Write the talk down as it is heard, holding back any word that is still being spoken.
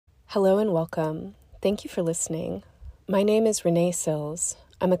Hello and welcome. Thank you for listening. My name is Renee Sills.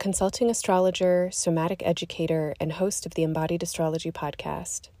 I'm a consulting astrologer, somatic educator, and host of the Embodied Astrology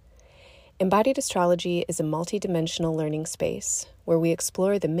podcast. Embodied Astrology is a multidimensional learning space where we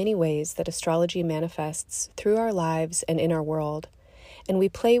explore the many ways that astrology manifests through our lives and in our world, and we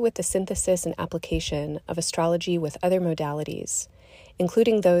play with the synthesis and application of astrology with other modalities,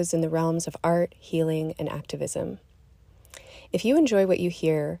 including those in the realms of art, healing, and activism. If you enjoy what you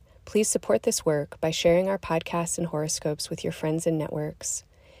hear, please support this work by sharing our podcasts and horoscopes with your friends and networks,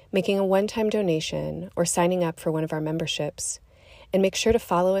 making a one-time donation, or signing up for one of our memberships. And make sure to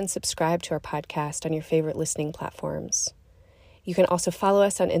follow and subscribe to our podcast on your favorite listening platforms. You can also follow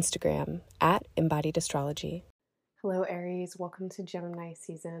us on Instagram at Embodied Astrology. Hello, Aries. Welcome to Gemini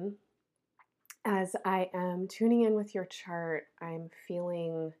season. As I am tuning in with your chart, I'm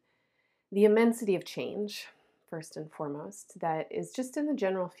feeling the immensity of change, first and foremost, that is just in the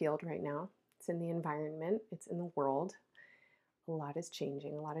general field right now. It's in the environment, it's in the world. A lot is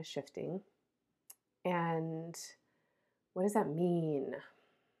changing, a lot is shifting. And what does that mean?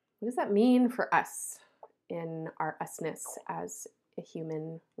 What does that mean for us in our usness as a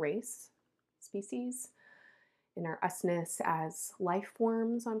human race, species, in our usness as life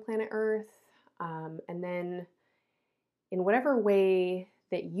forms on planet Earth, and then in whatever way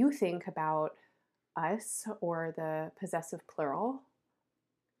that you think about us or the possessive plural,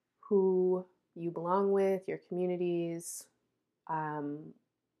 who you belong with, your communities, what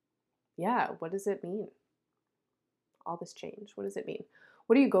does it mean? All this change, what does it mean?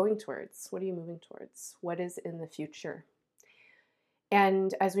 What are you going towards? What are you moving towards? What is in the future?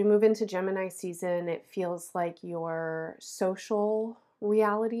 And as we move into Gemini season, it feels like your social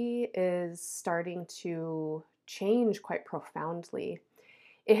reality is starting to change quite profoundly.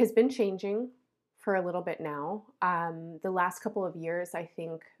 It has been changing for a little bit now. The last couple of years, I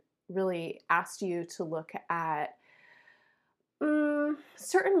think, really asked you to look at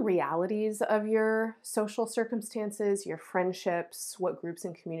certain realities of your social circumstances, your friendships, what groups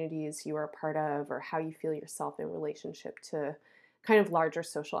and communities you are a part of, or how you feel yourself in relationship to kind of larger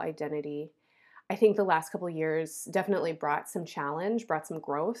social identity. I think the last couple of years definitely brought some challenge, brought some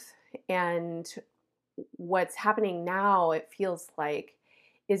growth. And what's happening now, it feels like,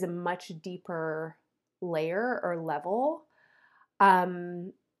 is a much deeper layer or level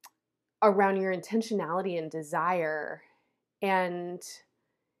around your intentionality and desire. And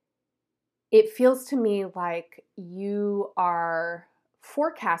it feels to me like you are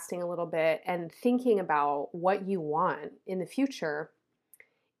forecasting a little bit and thinking about what you want in the future,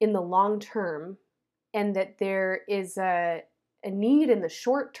 in the long term, and that there is a need in the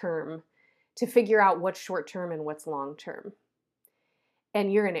short term to figure out what's short term and what's long term.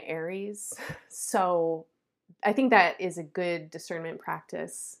 And you're in Aries, so I think that is a good discernment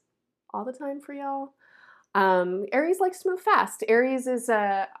practice all the time for y'all. Aries likes to move fast. Aries is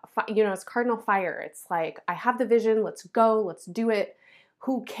it's cardinal fire. It's like, I have the vision, let's go, let's do it.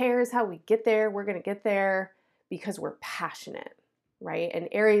 Who cares how we get there? We're going to get there because we're passionate, right? And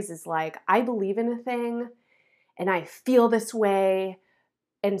Aries is like, I believe in a thing and I feel this way.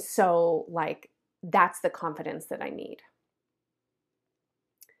 And so like, that's the confidence that I need.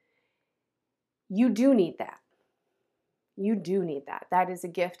 You do need that. You do need that. That is a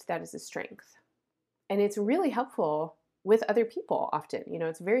gift. That is a strength. And it's really helpful with other people often.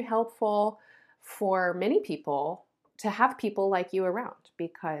 It's very helpful for many people to have people like you around,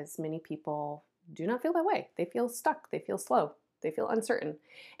 because many people do not feel that way. They feel stuck. They feel slow. They feel uncertain.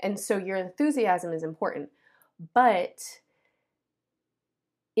 And so your enthusiasm is important. But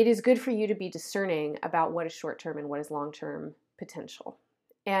it is good for you to be discerning about what is short-term and what is long-term potential.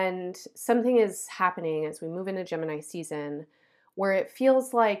 And something is happening as we move into Gemini season where it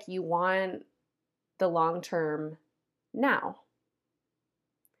feels like you want the long term now.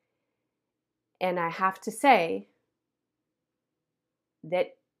 And I have to say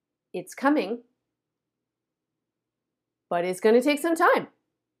that it's coming, but it's going to take some time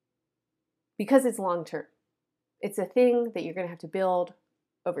because it's long term. It's a thing that you're going to have to build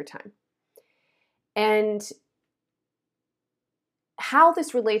over time. And how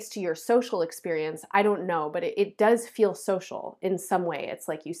this relates to your social experience, I don't know, but it does feel social in some way. It's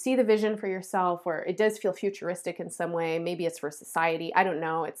like you see the vision for yourself, or it does feel futuristic in some way. Maybe it's for society. I don't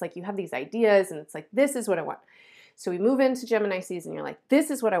know. It's like you have these ideas and it's like, this is what I want. So we move into Gemini season. You're like,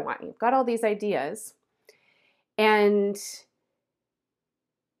 this is what I want. You've got all these ideas. And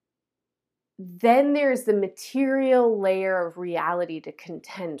then there's the material layer of reality to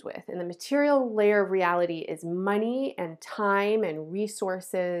contend with. And the material layer of reality is money and time and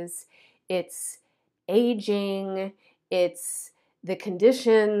resources. It's aging. It's the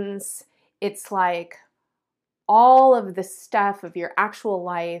conditions. It's like all of the stuff of your actual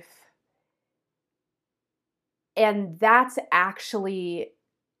life. And that's actually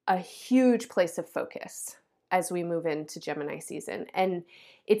a huge place of focus as we move into Gemini season. And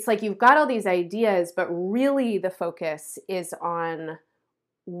it's like you've got all these ideas, but really the focus is on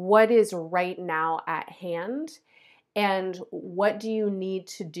what is right now at hand and what do you need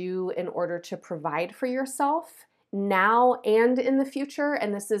to do in order to provide for yourself now and in the future.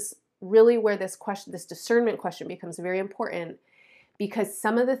 And this is really where this discernment question becomes very important, because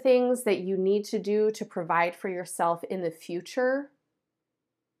some of the things that you need to do to provide for yourself in the future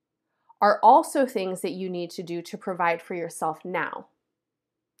are also things that you need to do to provide for yourself now.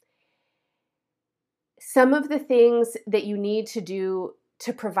 Some of the things that you need to do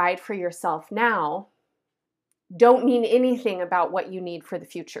to provide for yourself now don't mean anything about what you need for the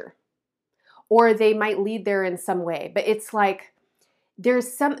future, or they might lead there in some way. But it's like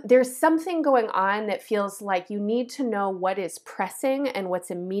there's something going on that feels like you need to know what is pressing and what's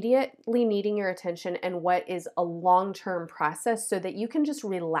immediately needing your attention and what is a long-term process, so that you can just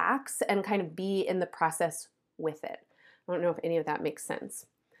relax and kind of be in the process with it. I don't know if any of that makes sense.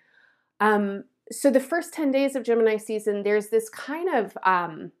 So the first 10 days of Gemini season, there's this kind of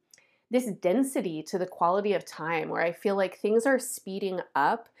this density to the quality of time where I feel like things are speeding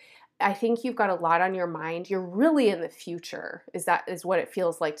up. I think you've got a lot on your mind. You're really in the future, is what it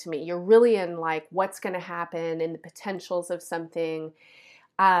feels like to me. You're really in like what's going to happen and the potentials of something.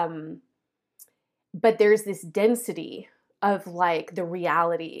 But there's this density of like the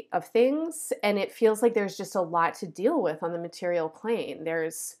reality of things, and it feels like there's just a lot to deal with on the material plane.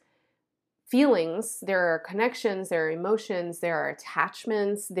 There's feelings, there are connections, there are emotions, there are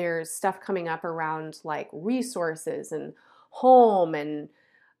attachments, there's stuff coming up around like resources and home and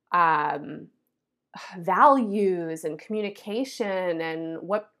values and communication and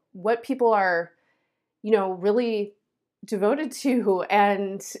what people are, really devoted to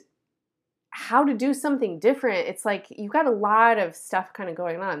and how to do something different. It's like you've got a lot of stuff kind of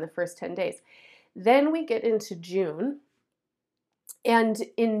going on the first 10 days. Then we get into June. And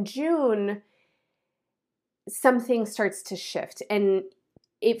in June, something starts to shift. And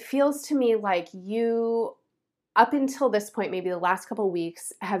it feels to me like you, up until this point, maybe the last couple of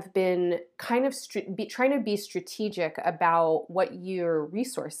weeks, have been kind of trying to be strategic about what your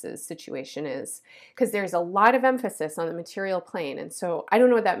resources situation is, because there's a lot of emphasis on the material plane. And so I don't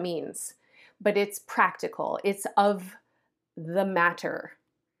know what that means, but it's practical. It's of the matter.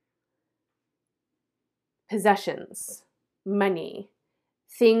 Possessions, money,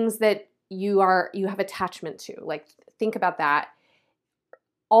 things that you have attachment to. Like, think about that.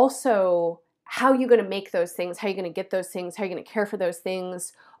 Also, how are you going to make those things? How are you going to get those things? How are you going to care for those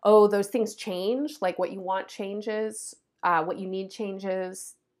things? Oh, those things change. Like what you want changes, what you need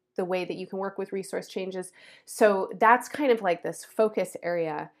changes, the way that you can work with resource changes. So that's kind of like this focus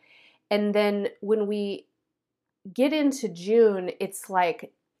area. And then when we get into June, it's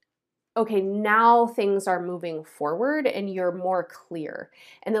like, okay, now things are moving forward and you're more clear.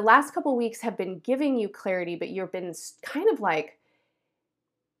 And the last couple of weeks have been giving you clarity, but you've been kind of like,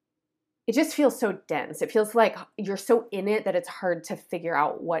 it just feels so dense. It feels like you're so in it that it's hard to figure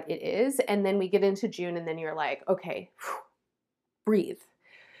out what it is. And then we get into June and then you're like, okay, breathe.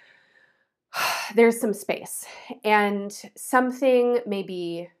 There's some space. And something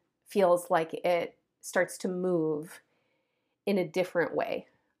maybe feels like it starts to move in a different way.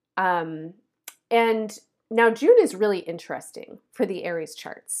 And now June is really interesting for the Aries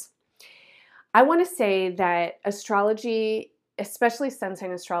charts. I want to say that astrology, especially sun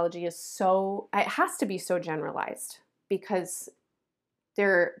sign astrology, it has to be so generalized because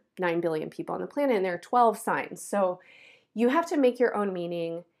there are 9 billion people on the planet and there are 12 signs. So you have to make your own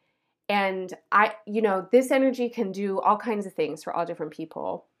meaning. And this energy can do all kinds of things for all different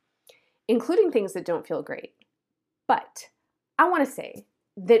people, including things that don't feel great. But I want to say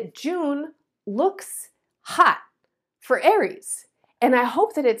that June looks hot for Aries. And I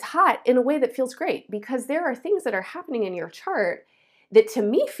hope that it's hot in a way that feels great, because there are things that are happening in your chart that to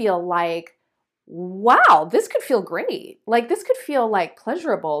me feel like, wow, this could feel great. Like this could feel like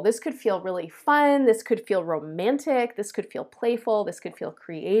pleasurable. This could feel really fun. This could feel romantic. This could feel playful. This could feel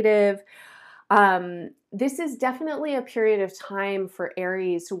creative. This is definitely a period of time for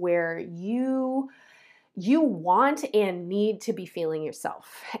Aries where you want and need to be feeling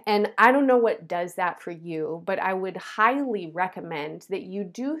yourself. And I don't know what does that for you, but I would highly recommend that you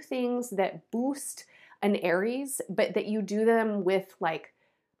do things that boost an Aries, but that you do them with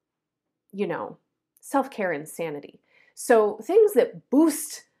self-care and sanity. So things that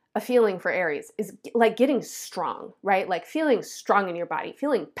boost a feeling for Aries is like getting strong, right? Like feeling strong in your body,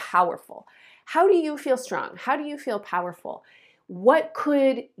 feeling powerful. How do you feel strong? How do you feel powerful? What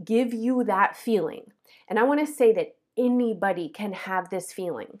could give you that feeling? And I want to say that anybody can have this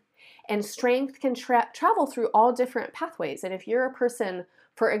feeling. And strength can travel through all different pathways. And if you're a person,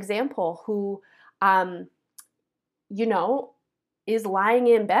 for example, who, is lying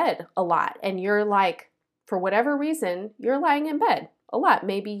in bed a lot, and you're like, for whatever reason, you're lying in bed a lot.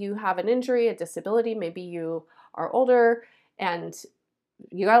 Maybe you have an injury, a disability, maybe you are older and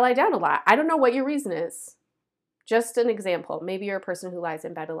you gotta lie down a lot. I don't know what your reason is. Just an example. Maybe you're a person who lies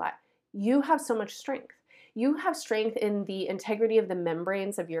in bed a lot. You have so much strength. You have strength in the integrity of the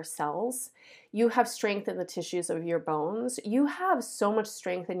membranes of your cells. You have strength in the tissues of your bones. You have so much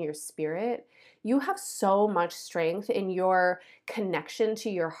strength in your spirit. You have so much strength in your connection to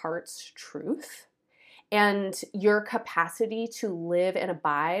your heart's truth and your capacity to live and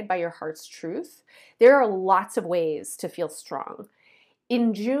abide by your heart's truth. There are lots of ways to feel strong.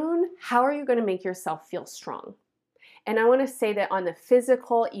 In June, how are you going to make yourself feel strong? And I want to say that on the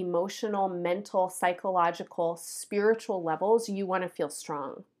physical, emotional, mental, psychological, spiritual levels, you want to feel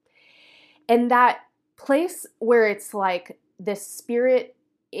strong. And that place where it's like the spirit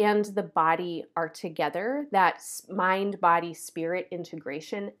and the body are together, that mind, body, spirit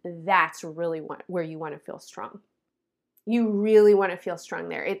integration, that's really where you want to feel strong. You really want to feel strong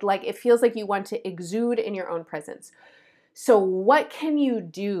there. It feels like you want to exude in your own presence. So what can you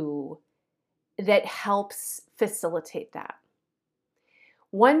do that helps facilitate that?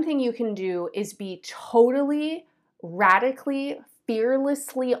 One thing you can do is be totally, radically,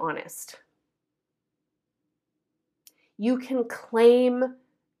 fearlessly honest. You can claim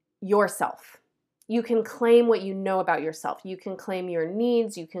yourself. You can claim what you know about yourself. You can claim your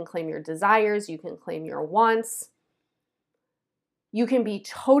needs. You can claim your desires. You can claim your wants. You can be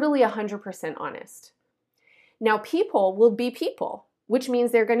totally 100% honest. Now, people will be people, which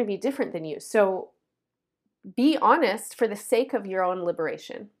means they're going to be different than you. So be honest for the sake of your own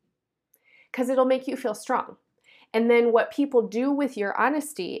liberation, because it'll make you feel strong. And then what people do with your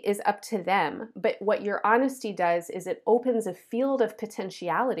honesty is up to them. But what your honesty does is it opens a field of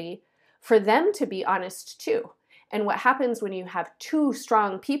potentiality for them to be honest too. And what happens when you have two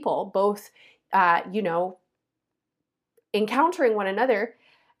strong people, both, encountering one another,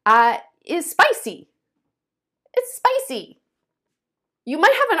 is spicy. It's spicy. You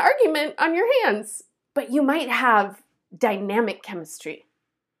might have an argument on your hands, but you might have dynamic chemistry.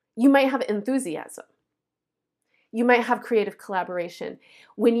 You might have enthusiasm. You might have creative collaboration.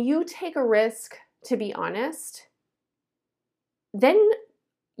 When you take a risk to be honest, then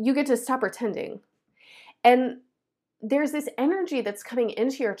you get to stop pretending. And there's this energy that's coming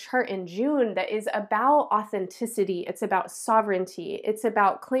into your chart in June that is about authenticity. It's about sovereignty. It's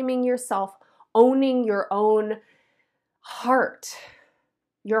about claiming yourself, owning your own heart.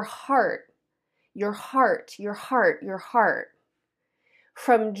 Your heart. Your heart. Your heart. Your heart.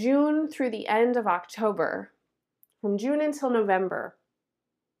 From June through the end of October, from June until November,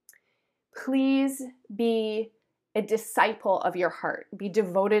 please be a disciple of your heart. Be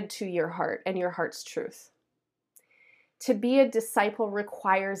devoted to your heart and your heart's truth. To be a disciple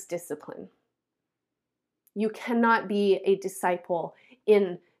requires discipline. You cannot be a disciple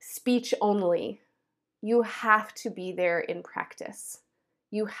in speech only. You have to be there in practice.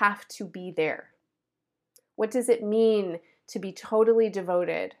 You have to be there. What does it mean to be totally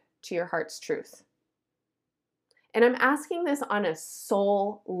devoted to your heart's truth? And I'm asking this on a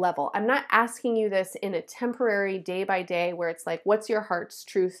soul level. I'm not asking you this in a temporary day by day where it's like, what's your heart's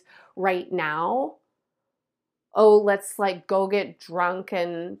truth right now? Oh, let's like go get drunk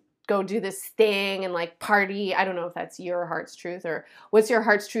and go do this thing and like party. I don't know if that's your heart's truth, or what's your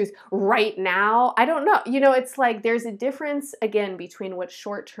heart's truth right now? I don't know. It's like there's a difference again between what's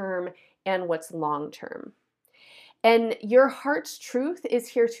short term and what's long term. And your heart's truth is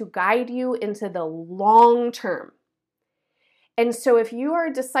here to guide you into the long term. And so if you are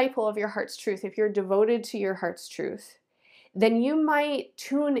a disciple of your heart's truth, if you're devoted to your heart's truth, then you might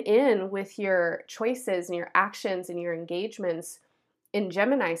tune in with your choices and your actions and your engagements in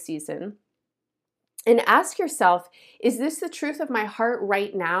Gemini season and ask yourself, is this the truth of my heart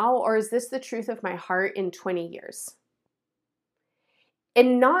right now, or is this the truth of my heart in 20 years?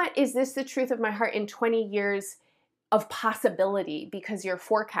 And not, is this the truth of my heart in 20 years of possibility because you're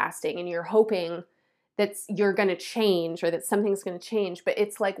forecasting and you're hoping that you're going to change or that something's going to change. But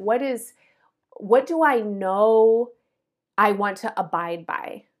it's like, what do I know I want to abide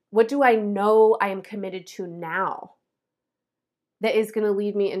by? What do I know I am committed to now that is going to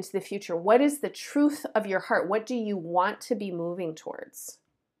lead me into the future? What is the truth of your heart? What do you want to be moving towards?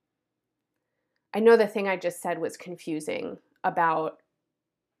 I know the thing I just said was confusing about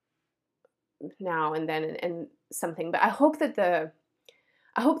now and then and something, but I hope that the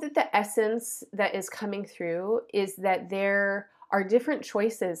essence that is coming through is that there are different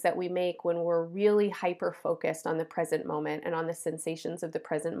choices that we make when we're really hyper focused on the present moment and on the sensations of the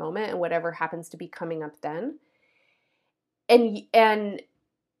present moment and whatever happens to be coming up then. And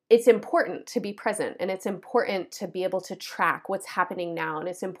it's important to be present, and it's important to be able to track what's happening now, and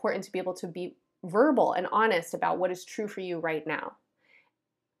it's important to be able to be verbal and honest about what is true for you right now.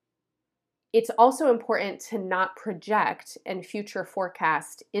 It's also important to not project and future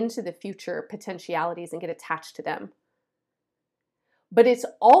forecast into the future potentialities and get attached to them. But it's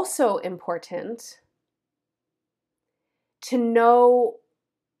also important to know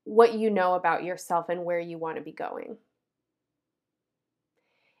what you know about yourself and where you want to be going.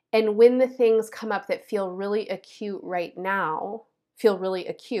 And when the things come up that feel really acute right now,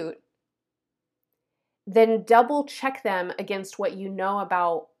 then double check them against what you know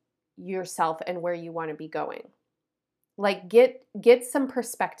about yourself and where you want to be going. Like get some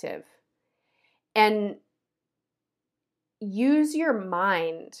perspective and use your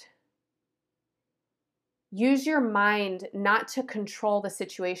mind not to control the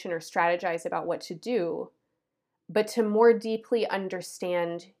situation or strategize about what to do, but to more deeply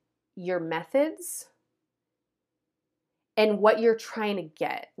understand your methods and what you're trying to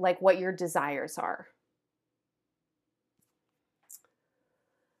get, like what your desires are.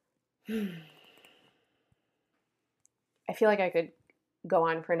 I feel like I could go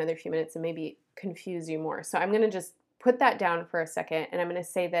on for another few minutes and maybe confuse you more. So I'm going to just put that down for a second, and I'm going to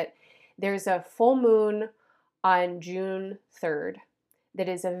say that there's a full moon on June 3rd that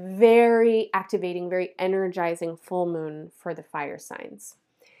is a very activating, very energizing full moon for the fire signs.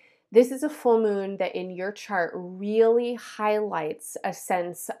 This is a full moon that in your chart really highlights a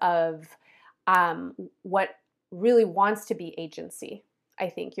sense of what really wants to be agency. I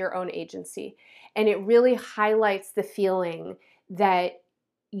think your own agency. And it really highlights the feeling that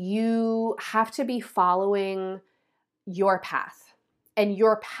you have to be following your path. And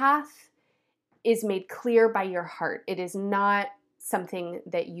your path is made clear by your heart. It is not something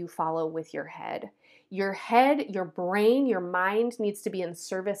that you follow with your head. Your head, your brain, your mind needs to be in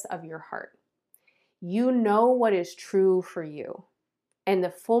service of your heart. You know what is true for you. And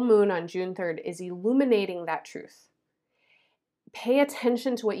the full moon on June 3rd is illuminating that truth. Pay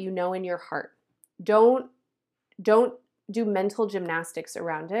attention to what you know in your heart. Don't do mental gymnastics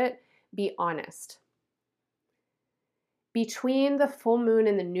around it. Be honest. Between the full moon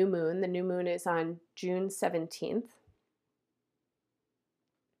and the new moon is on June 17th.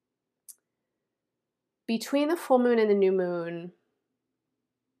 Between the full moon and the new moon,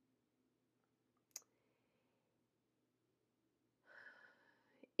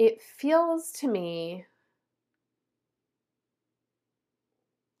 it feels to me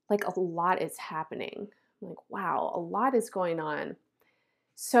like a lot is happening. I'm like, wow, a lot is going on.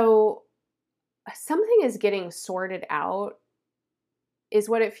 So something is getting sorted out is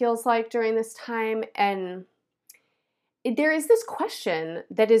what it feels like during this time. And there is this question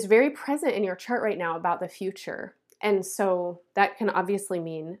that is very present in your chart right now about the future. And so that can obviously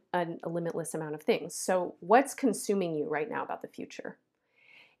mean a limitless amount of things. So what's consuming you right now about the future?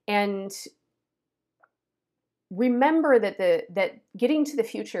 And remember that getting to the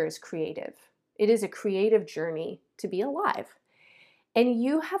future is creative. It is a creative journey to be alive. And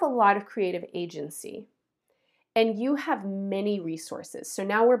you have a lot of creative agency. And you have many resources. So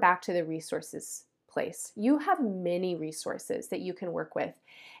now we're back to the resources place. You have many resources that you can work with.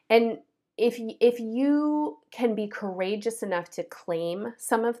 And if you can be courageous enough to claim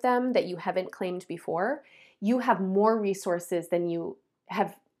some of them that you haven't claimed before, you have more resources than you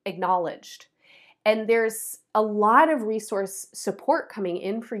have acknowledged. And there's a lot of resource support coming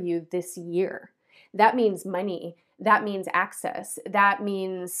in for you this year. That means money. That means access. That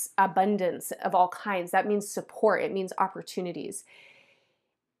means abundance of all kinds. That means support. It means opportunities.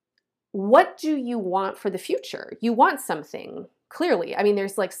 What do you want for the future? You want something, clearly. I mean,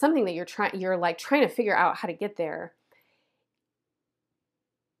 there's like something that you're trying to figure out how to get there.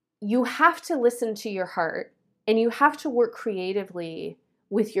 You have to listen to your heart, and you have to work creatively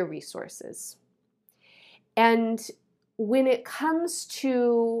with your resources. And when it comes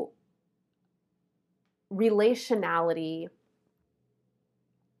to relationality,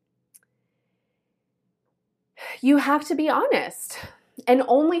 you have to be honest. And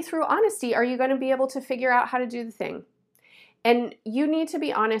only through honesty are you going to be able to figure out how to do the thing. And you need to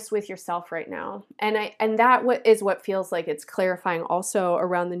be honest with yourself right now. And that is what feels like it's clarifying also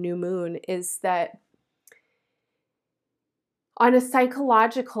around the new moon, is that On a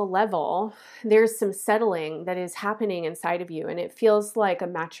psychological level, there's some settling that is happening inside of you, and it feels like a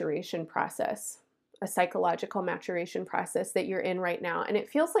maturation process, a psychological maturation process that you're in right now. And it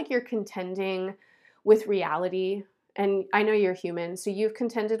feels like you're contending with reality. And I know you're human, so you've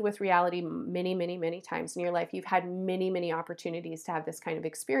contended with reality many, many, many times in your life. You've had many, many opportunities to have this kind of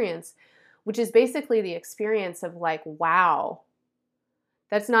experience, which is basically the experience of like, wow,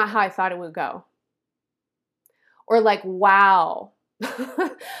 that's not how I thought it would go. Or like, wow,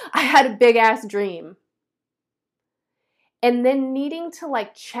 I had a big ass dream. And then needing to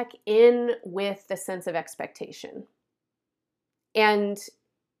like check in with the sense of expectation and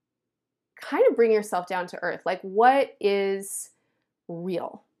kind of bring yourself down to earth. Like, what is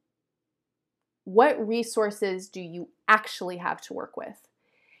real? What resources do you actually have to work with?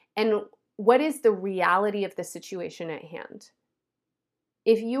 And what is the reality of the situation at hand?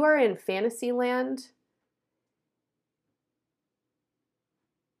 If you are in fantasy land,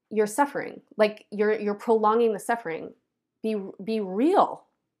 you're suffering. Like you're prolonging the suffering. Be real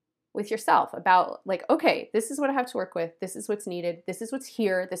with yourself about like, okay, this is what I have to work with. This is what's needed. This is what's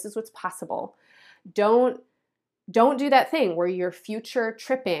here. This is what's possible. Don't do that thing where you're future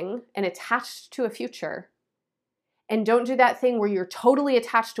tripping and attached to a future. And don't do that thing where you're totally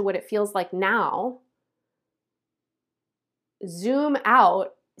attached to what it feels like now. Zoom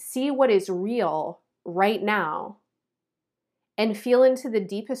out, see what is real right now, and feel into the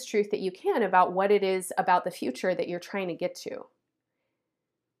deepest truth that you can about what it is about the future that you're trying to get to.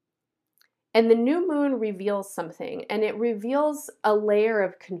 And the new moon reveals something, and it reveals a layer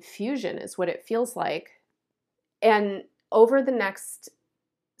of confusion is what it feels like. And over the next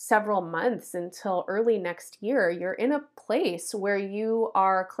several months until early next year, you're in a place where you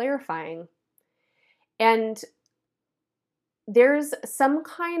are clarifying. And there's some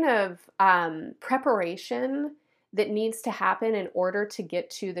kind of preparation that needs to happen in order to get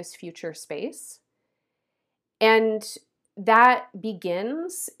to this future space. And that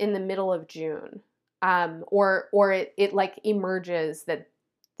begins in the middle of June, or it like emerges that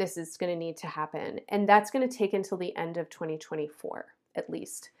this is going to need to happen. And that's going to take until the end of 2024, at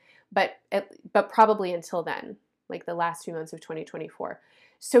least, but probably until then, like the last few months of 2024.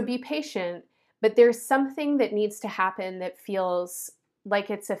 So be patient, but there's something that needs to happen that feels like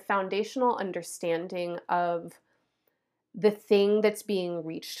it's a foundational understanding of the thing that's being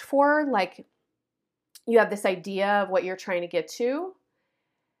reached for. Like you have this idea of what you're trying to get to,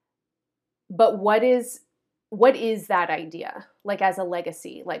 but what is that idea? Like as a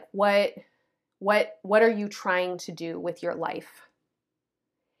legacy, like what are you trying to do with your life?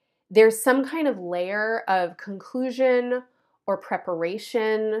 There's some kind of layer of conclusion or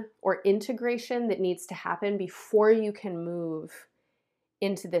preparation or integration that needs to happen before you can move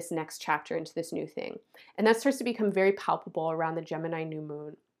into this next chapter, into this new thing. And that starts to become very palpable around the Gemini new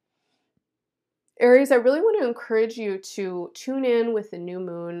moon. Aries, I really want to encourage you to tune in with the new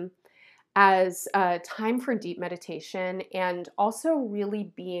moon as a time for deep meditation and also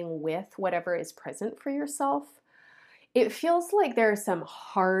really being with whatever is present for yourself. It feels like there are some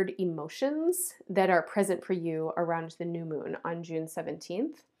hard emotions that are present for you around the new moon on June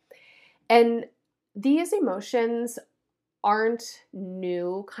 17th. And these emotions aren't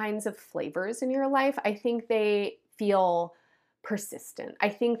new kinds of flavors in your life. I think they feel persistent. I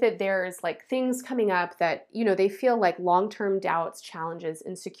think that there's like things coming up that, you know, they feel like long-term doubts, challenges,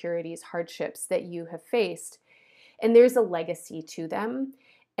 insecurities, hardships that you have faced. And there's a legacy to them.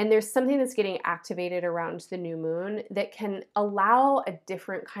 And there's something that's getting activated around the new moon that can allow a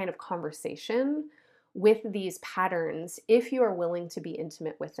different kind of conversation with these patterns if you are willing to be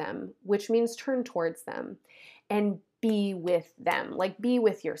intimate with them, which means turn towards them and be with them, like be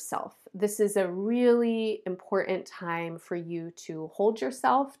with yourself. This is a really important time for you to hold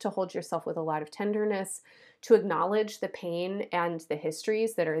yourself with a lot of tenderness, to acknowledge the pain and the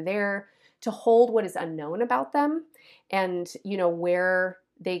histories that are there, to hold what is unknown about them, and you know where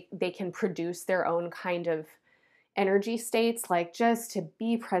they can produce their own kind of energy states, like just to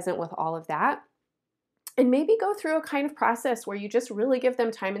be present with all of that. And maybe go through a kind of process where you just really give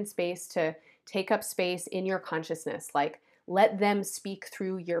them time and space to take up space in your consciousness, like let them speak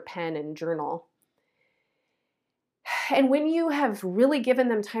through your pen and journal. And when you have really given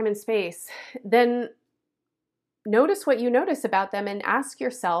them time and space, then notice what you notice about them and ask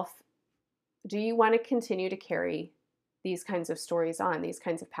yourself, do you want to continue to carry these kinds of stories on, these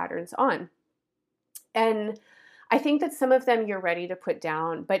kinds of patterns on? And I think that some of them you're ready to put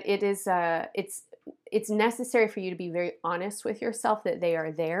down, but it is it's necessary for you to be very honest with yourself that they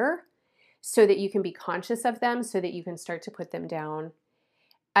are there, so that you can be conscious of them, so that you can start to put them down.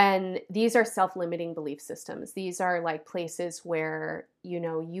 And these are self-limiting belief systems. These are like places where,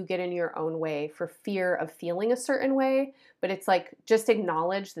 you get in your own way for fear of feeling a certain way, but it's like, just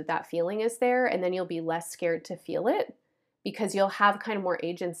acknowledge that that feeling is there, and then you'll be less scared to feel it because you'll have kind of more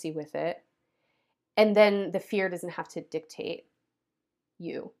agency with it. And then the fear doesn't have to dictate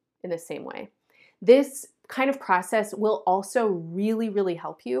you in the same way. This kind of process will also really, really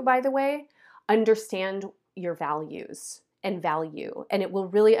help you, by the way, understand your values and value. And it will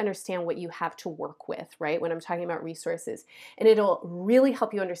really understand what you have to work with, right? When I'm talking about resources. And it'll really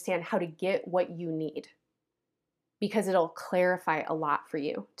help you understand how to get what you need, because it'll clarify a lot for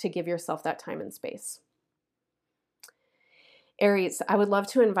you to give yourself that time and space. Aries, I would love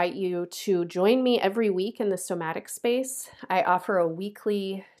to invite you to join me every week in the somatic space. I offer a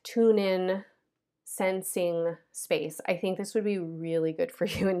weekly tune-in sensing space. I think this would be really good for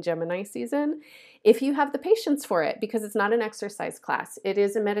you in Gemini season if you have the patience for it, because it's not an exercise class. It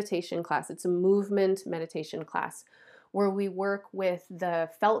is a meditation class. It's a movement meditation class where we work with the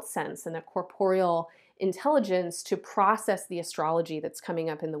felt sense and the corporeal intelligence to process the astrology that's coming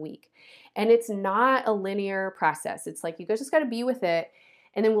up in the week. And it's not a linear process. It's like you just got to be with it.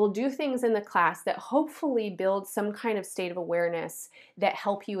 And then we'll do things in the class that hopefully build some kind of state of awareness that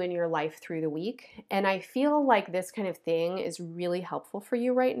help you in your life through the week. And I feel like this kind of thing is really helpful for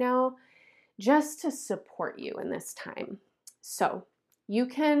you right now, just to support you in this time. So you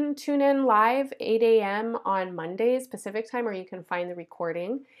can tune in live 8 a.m. on Mondays Pacific time, or you can find the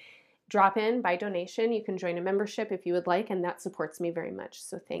recording. Drop in by donation. You can join a membership if you would like, and that supports me very much.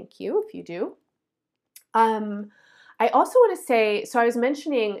 So thank you if you do. I also want to say, so I was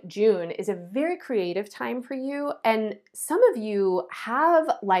mentioning June is a very creative time for you, and some of you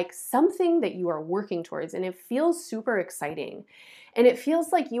have like something that you are working towards, and it feels super exciting. And it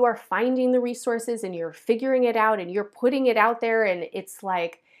feels like you are finding the resources and you're figuring it out and you're putting it out there, and it's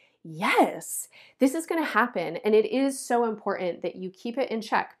like, yes, this is going to happen. And it is so important that you keep it in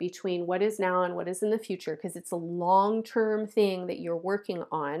check between what is now and what is in the future, because it's a long-term thing that you're working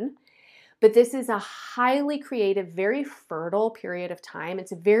on. But this is a highly creative, very fertile period of time.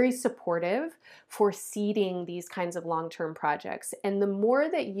 It's very supportive for seeding these kinds of long-term projects. And the more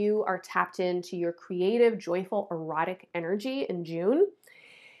that you are tapped into your creative, joyful, erotic energy in June,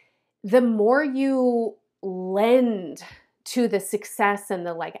 the more you lend to the success and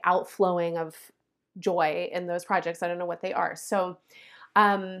the like outflowing of joy in those projects. I don't know what they are. So,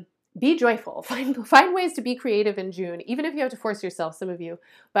 be joyful. Find ways to be creative in June, even if you have to force yourself, some of you.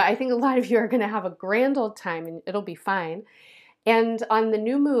 But I think a lot of you are going to have a grand old time, and it'll be fine. And on the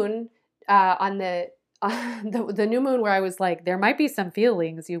new moon, the new moon where I was like, there might be some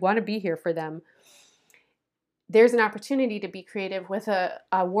feelings, you want to be here for them. There's an opportunity to be creative with a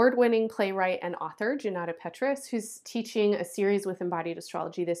award-winning playwright and author, Junata Petrus, who's teaching a series with Embodied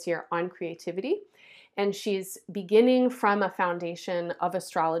Astrology this year on creativity. And she's beginning from a foundation of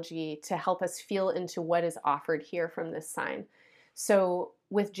astrology to help us feel into what is offered here from this sign. So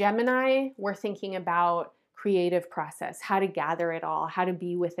with Gemini, we're thinking about creative process, how to gather it all, how to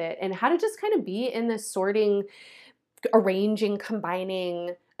be with it, and how to just kind of be in this sorting, arranging, combining,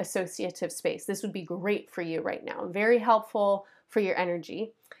 associative space. This would be great for you right now. Very helpful for your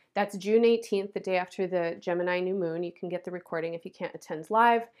energy. That's June 18th, the day after the Gemini new moon. You can get the recording if you can't attend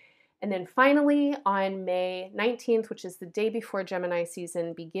live. And then finally, on May 19th, which is the day before Gemini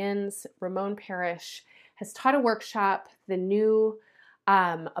season begins, Ramon Parrish has taught a workshop, The New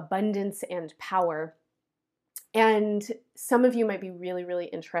Abundance and Power. And some of you might be really, really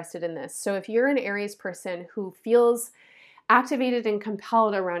interested in this. So if you're an Aries person who feels activated and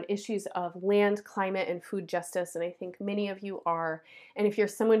compelled around issues of land, climate, and food justice, and I think many of you are, and if you're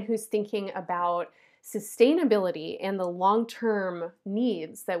someone who's thinking about sustainability and the long-term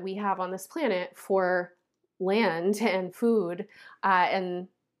needs that we have on this planet for land and food and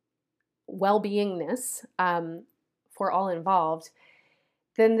well-beingness for all involved,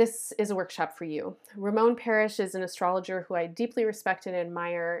 then this is a workshop for you. Ramon Parrish is an astrologer who I deeply respect and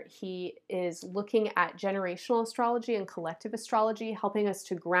admire. He is looking at generational astrology and collective astrology, helping us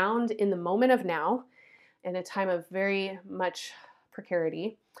to ground in the moment of now in a time of very much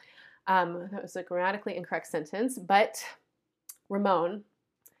precarity. That was a grammatically incorrect sentence, but Ramon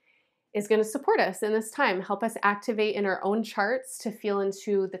is going to support us in this time, help us activate in our own charts to feel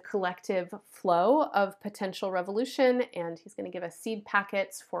into the collective flow of potential revolution, and he's going to give us seed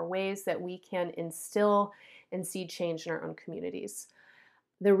packets for ways that we can instill and seed change in our own communities.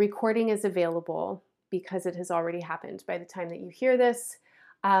 The recording is available because it has already happened by the time that you hear this.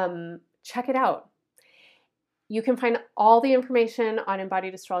 Check it out. You can find all the information on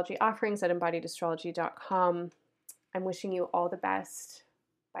Embodied Astrology offerings at embodiedastrology.com. I'm wishing you all the best.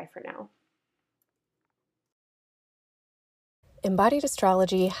 Bye for now. Embodied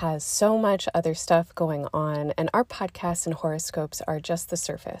astrology has so much other stuff going on, and our podcasts and horoscopes are just the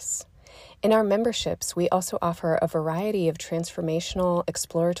surface. In our memberships, we also offer a variety of transformational,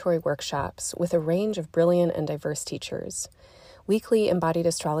 exploratory workshops with a range of brilliant and diverse teachers, weekly embodied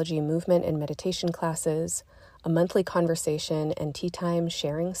astrology movement and meditation classes, a monthly conversation and tea time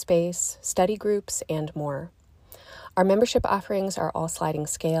sharing space, study groups, and more. Our membership offerings are all sliding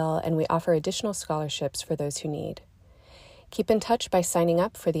scale, and we offer additional scholarships for those who need. Keep in touch by signing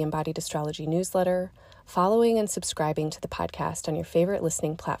up for the Embodied Astrology newsletter, following and subscribing to the podcast on your favorite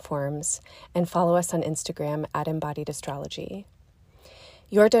listening platforms, and follow us on Instagram at Embodied Astrology.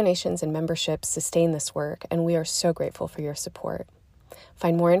 Your donations and memberships sustain this work, and we are so grateful for your support.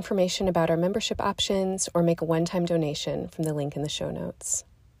 Find more information about our membership options or make a one-time donation from the link in the show notes.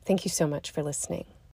 Thank you so much for listening.